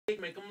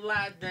make them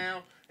lie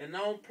down, and I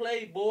don't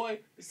play, boy.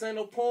 This ain't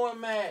no porn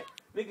mag.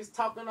 Niggas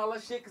talking all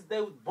that shit because they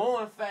was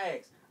born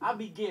fags. I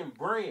be getting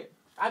bread.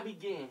 I be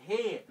getting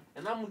head.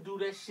 And I'm going to do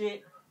that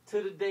shit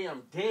till the day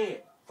I'm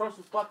dead. From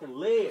some fucking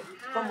lead.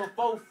 From a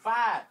 4-5.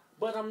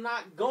 But I'm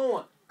not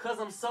going because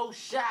I'm so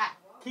shy.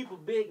 Keep a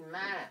big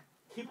 9.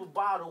 Keep a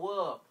bottle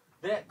of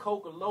that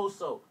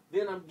Coca-Loso.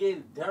 Then I'm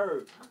getting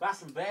dirt by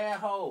some bad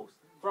hoes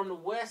from the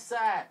west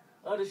side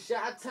of the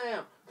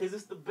Chi-Town. Because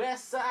it's the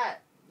best side.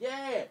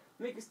 Yeah,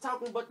 niggas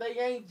talking but they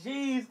ain't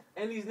G's.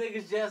 And these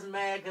niggas just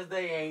mad because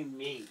they ain't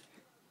me.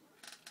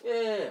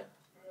 Yeah.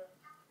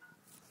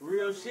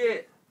 Real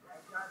shit.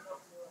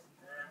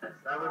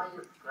 That was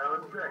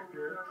sick,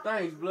 dude.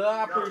 Thanks,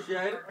 blood. I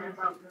appreciate it.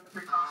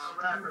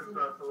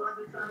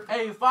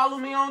 Hey, follow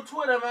me on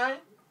Twitter, man.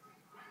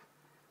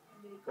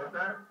 What's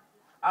that?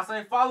 I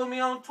say follow me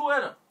on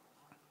Twitter.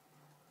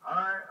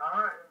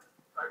 Alright.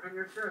 Type in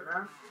your shit,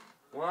 man.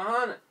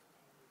 100.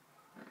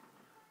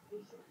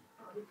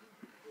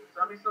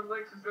 Send me some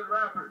links to good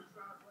rappers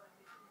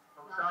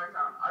from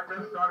Chi-Town. I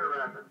just started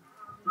rapping.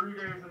 3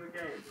 days in the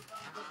game.